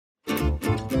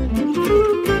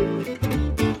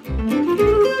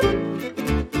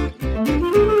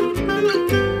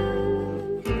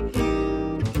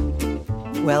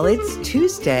it's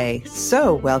Tuesday,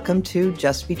 so welcome to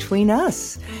Just Between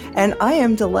Us. And I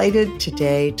am delighted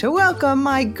today to welcome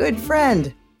my good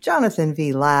friend, Jonathan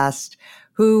V. Last,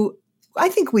 who I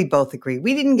think we both agree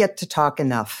we didn't get to talk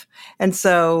enough. And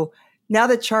so now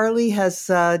that Charlie has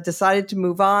decided to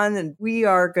move on, and we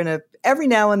are going to every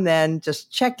now and then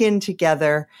just check in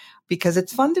together because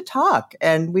it's fun to talk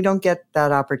and we don't get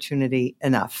that opportunity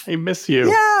enough. I miss you.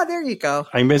 Yeah, there you go.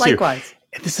 I miss you. Likewise.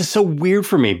 This is so weird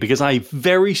for me because I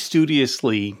very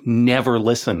studiously never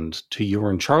listened to your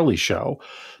and Charlie's show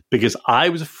because I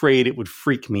was afraid it would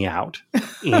freak me out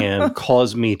and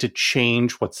cause me to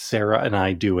change what Sarah and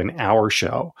I do in our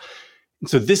show.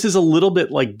 So this is a little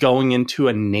bit like going into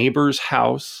a neighbor's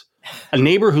house, a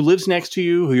neighbor who lives next to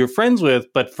you, who you're friends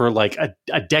with, but for like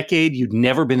a decade, you'd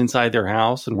never been inside their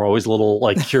house. And we're always a little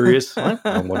like curious. I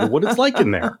wonder what it's like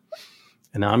in there.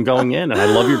 And now I'm going in, and I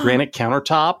love your granite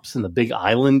countertops and the big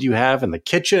island you have in the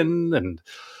kitchen and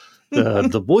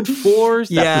the wood floors,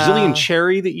 that Brazilian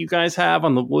cherry that you guys have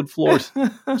on the wood floors.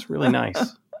 It's really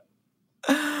nice.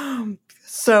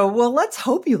 So, well, let's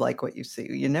hope you like what you see.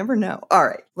 You never know. All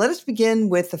right, let us begin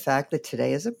with the fact that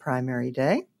today is a primary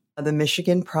day, the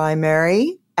Michigan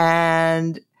primary,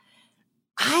 and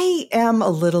I am a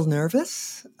little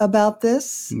nervous about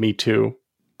this. Me too.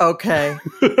 Okay.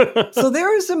 So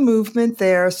there is a movement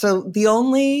there. So the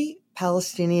only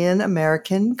Palestinian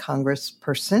American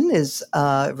congressperson is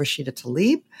Rashida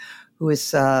Tlaib, who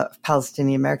is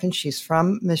Palestinian American. She's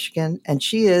from Michigan, and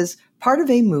she is part of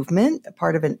a movement,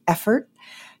 part of an effort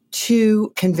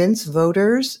to convince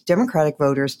voters, Democratic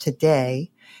voters today,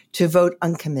 to vote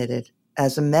uncommitted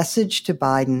as a message to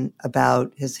Biden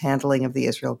about his handling of the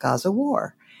Israel-Gaza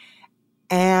war.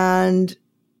 And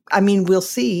I mean, we'll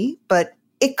see, but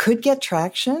it could get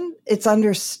traction. It's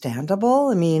understandable.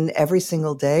 I mean, every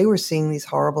single day we're seeing these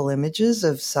horrible images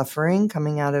of suffering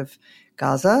coming out of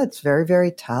Gaza. It's very, very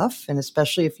tough. And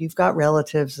especially if you've got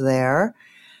relatives there.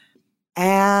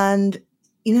 And,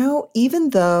 you know, even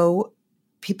though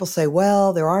people say,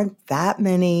 well, there aren't that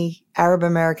many Arab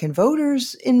American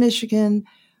voters in Michigan,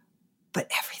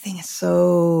 but everything is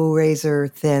so razor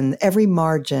thin. Every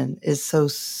margin is so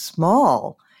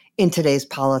small in today's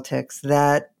politics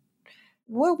that,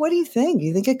 what do you think? Do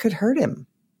you think it could hurt him?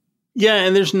 Yeah,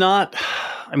 and there's not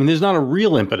a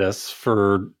real impetus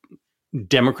for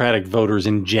Democratic voters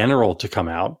in general to come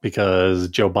out because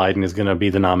Joe Biden is going to be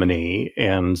the nominee.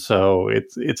 And so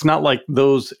it's not like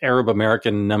those Arab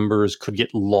American numbers could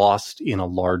get lost in a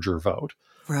larger vote.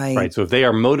 Right. So if they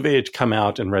are motivated to come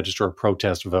out and register a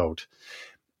protest vote,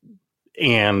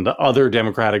 and other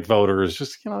Democratic voters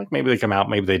just, like maybe they come out,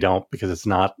 maybe they don't, because it's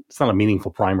not a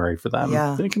meaningful primary for them.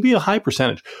 Yeah. Then it can be a high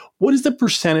percentage. What is the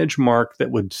percentage mark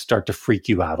that would start to freak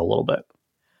you out a little bit?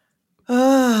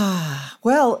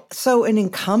 Well, so an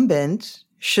incumbent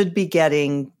should be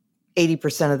getting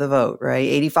 80% of the vote, right?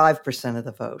 85% of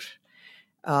the vote.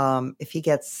 If he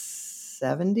gets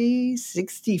 70,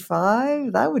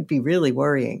 65, that would be really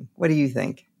worrying. What do you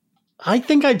think? I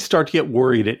think I'd start to get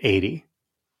worried at 80.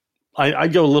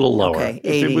 I'd go a little lower. Okay,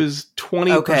 if it was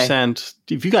 20%,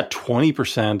 if you got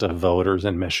 20% of voters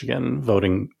in Michigan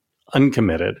voting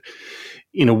uncommitted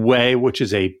in a way which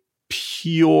is a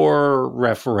pure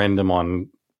referendum on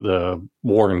the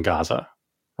war in Gaza,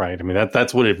 right? I mean,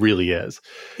 that's what it really is.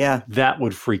 Yeah. That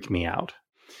would freak me out.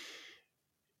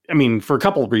 I mean, for a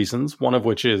couple of reasons, one of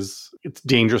which is it's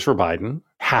dangerous for Biden,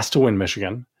 has to win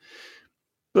Michigan,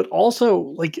 but also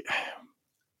like...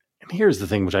 And here's the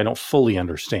thing, which I don't fully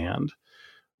understand.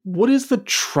 What is the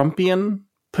Trumpian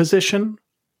position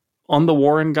on the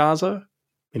war in Gaza?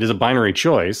 It is a binary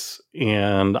choice.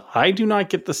 And I do not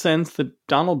get the sense that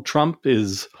Donald Trump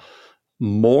is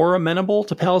more amenable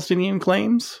to Palestinian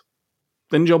claims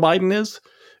than Joe Biden is.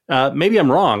 Maybe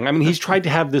I'm wrong. I mean, he's tried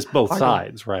to have this both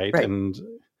sides, right? And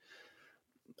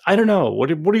I don't know.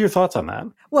 What are your thoughts on that?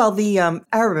 Well, the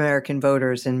Arab American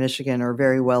voters in Michigan are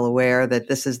very well aware that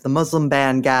this is the Muslim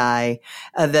ban guy,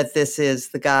 that this is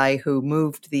the guy who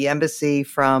moved the embassy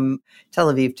from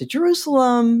Tel Aviv to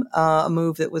Jerusalem, a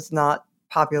move that was not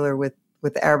popular with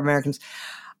Arab Americans.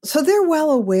 So they're well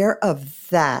aware of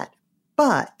that.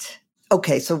 But,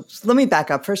 okay, so let me back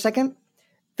up for a second.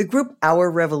 The group Our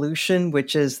Revolution,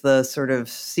 which is the sort of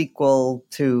sequel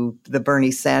to the Bernie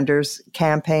Sanders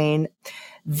campaign,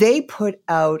 they put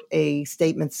out a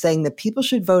statement saying that people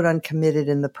should vote uncommitted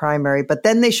in the primary, but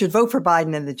then they should vote for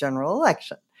Biden in the general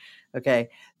election. Okay.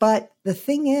 But the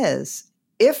thing is,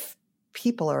 if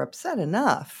people are upset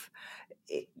enough,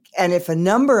 and if a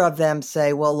number of them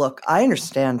say, well, look, I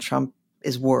understand Trump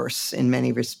is worse in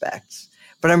many respects,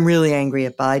 but I'm really angry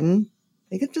at Biden,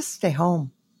 they could just stay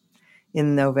home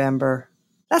in November.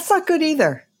 That's not good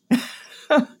either.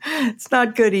 It's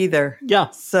not good either. Yeah.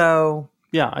 So.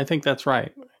 Yeah, I think that's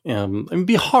right. It'd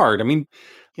be hard. I mean,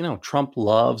 Trump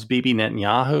loves Bibi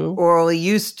Netanyahu. Or he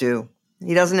used to.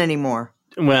 He doesn't anymore.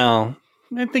 Well,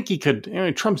 I think he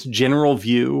could. Trump's general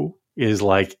view is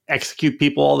like execute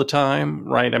people all the time,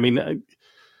 right? I mean,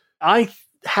 I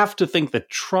have to think that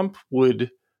Trump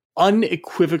would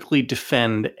unequivocally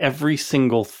defend every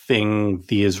single thing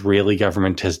the Israeli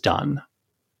government has done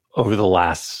over the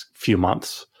last few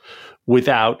months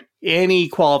without any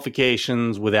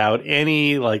qualifications, without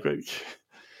any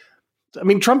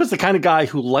Trump is the kind of guy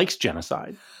who likes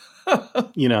genocide,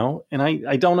 and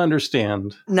I don't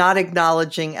understand. Not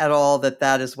acknowledging at all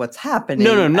that is what's happening.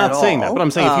 No, not saying that. But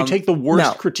I'm saying if you take the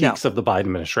worst critiques of the Biden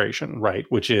administration, right,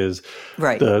 which is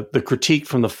the critique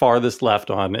from the farthest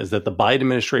left on is that the Biden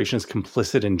administration is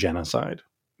complicit in genocide.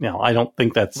 Now, I don't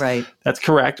think that's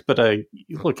correct, but I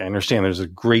understand there's a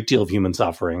great deal of human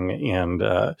suffering, and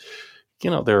there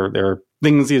are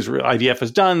things the IDF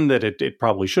has done that it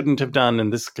probably shouldn't have done,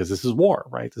 and because this is war,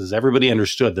 right? This is everybody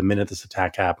understood the minute this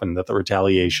attack happened that the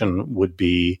retaliation would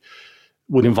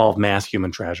involve mass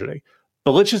human tragedy.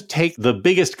 But let's just take the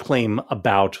biggest claim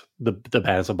about the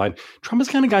badness of Biden. Trump is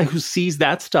the kind of guy who sees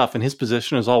that stuff, and his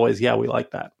position is always, yeah, we like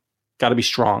that. Got to be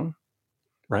strong,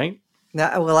 right?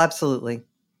 Yeah, well, absolutely.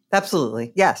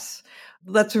 Absolutely. Yes.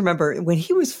 Let's remember when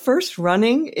he was first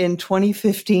running in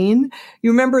 2015,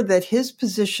 you remember that his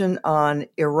position on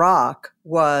Iraq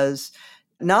was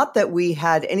not that we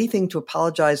had anything to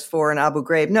apologize for in Abu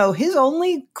Ghraib. No, his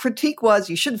only critique was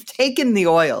you should have taken the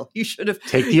oil. You should have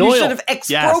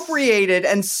expropriated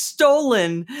and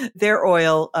stolen their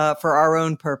oil for our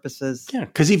own purposes. Yeah,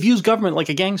 because he views government like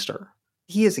a gangster.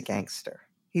 He is a gangster.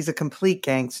 He's a complete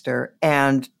gangster.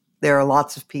 And there are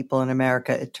lots of people in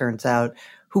America, it turns out,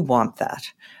 who want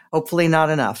that. Hopefully not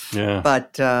enough. Yeah.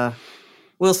 But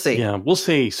we'll see. Yeah, we'll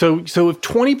see. So if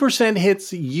 20%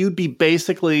 hits, you'd be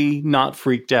basically not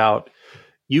freaked out.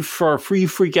 You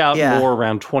freak out more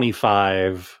around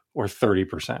 25 or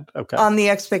 30%. Okay. On the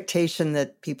expectation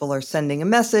that people are sending a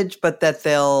message, but that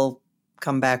they'll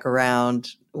come back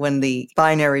around when the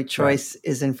binary choice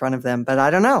is in front of them. But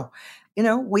I don't know.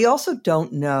 We also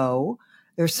don't know.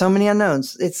 There's so many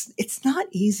unknowns. It's not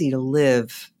easy to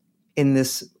live in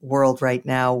this world right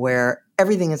now where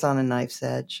everything is on a knife's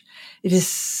edge. It is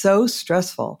so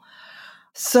stressful.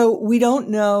 So we don't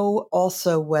know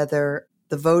also whether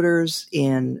the voters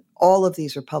in all of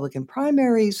these Republican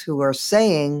primaries who are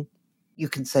saying, you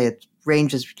can say it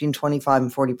ranges between 25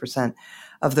 and 40%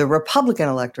 of the Republican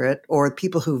electorate, or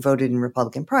people who voted in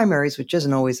Republican primaries, which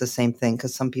isn't always the same thing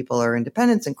because some people are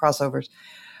independents and crossovers.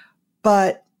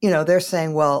 But, they're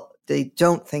saying, well, they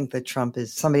don't think that Trump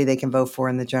is somebody they can vote for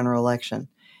in the general election.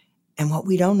 And what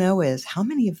we don't know is how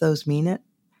many of those mean it?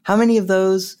 How many of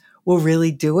those will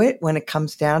really do it when it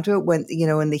comes down to it? When,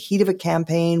 in the heat of a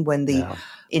campaign, when the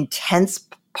intense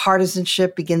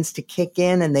partisanship begins to kick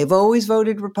in and they've always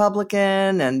voted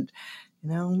Republican and,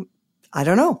 I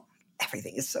don't know.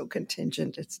 Everything is so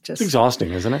contingent. It's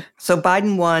exhausting, isn't it? So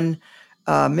Biden won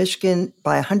Michigan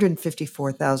by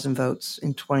 154,000 votes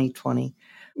in 2020.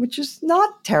 Which is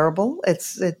not terrible.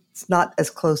 It's not as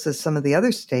close as some of the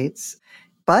other states,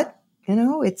 but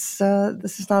it's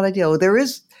this is not ideal. There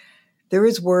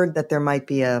is word that there might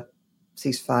be a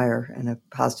ceasefire and a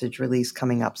hostage release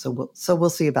coming up. So we'll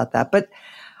see about that. But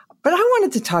I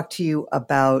wanted to talk to you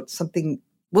about something.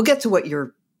 We'll get to what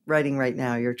you're writing right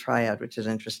now, your triad, which is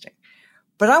interesting.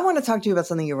 But I want to talk to you about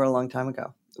something you wrote a long time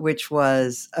ago, which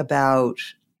was about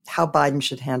how Biden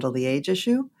should handle the age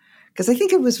issue. Because I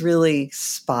think it was really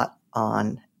spot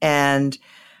on. And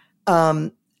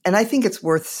I think it's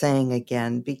worth saying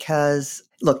again, because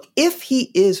look, if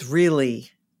he is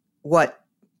really what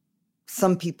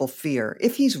some people fear,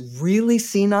 if he's really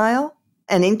senile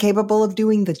and incapable of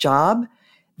doing the job,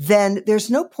 then there's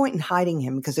no point in hiding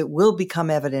him because it will become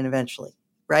evident eventually,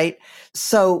 right?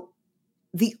 So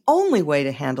the only way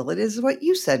to handle it is what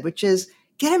you said, which is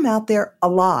get him out there a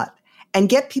lot. And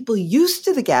get people used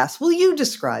to the gas. Well, you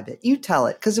describe it. You tell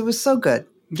it, because it was so good.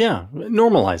 Yeah,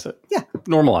 normalize it. Yeah.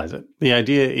 Normalize it. The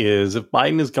idea is if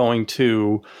Biden is going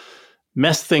to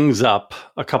mess things up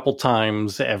a couple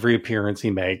times every appearance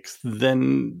he makes,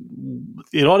 then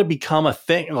it ought to become a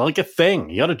thing, like a thing.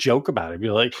 You ought to joke about it.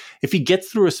 Be like, if he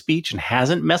gets through a speech and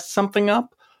hasn't messed something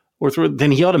up,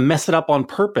 then he ought to mess it up on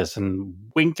purpose and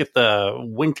wink at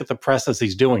the press as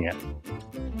he's doing it.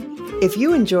 If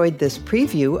you enjoyed this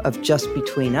preview of Just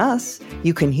Between Us,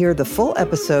 you can hear the full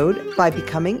episode by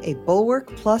becoming a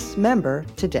Bulwark Plus member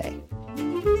today.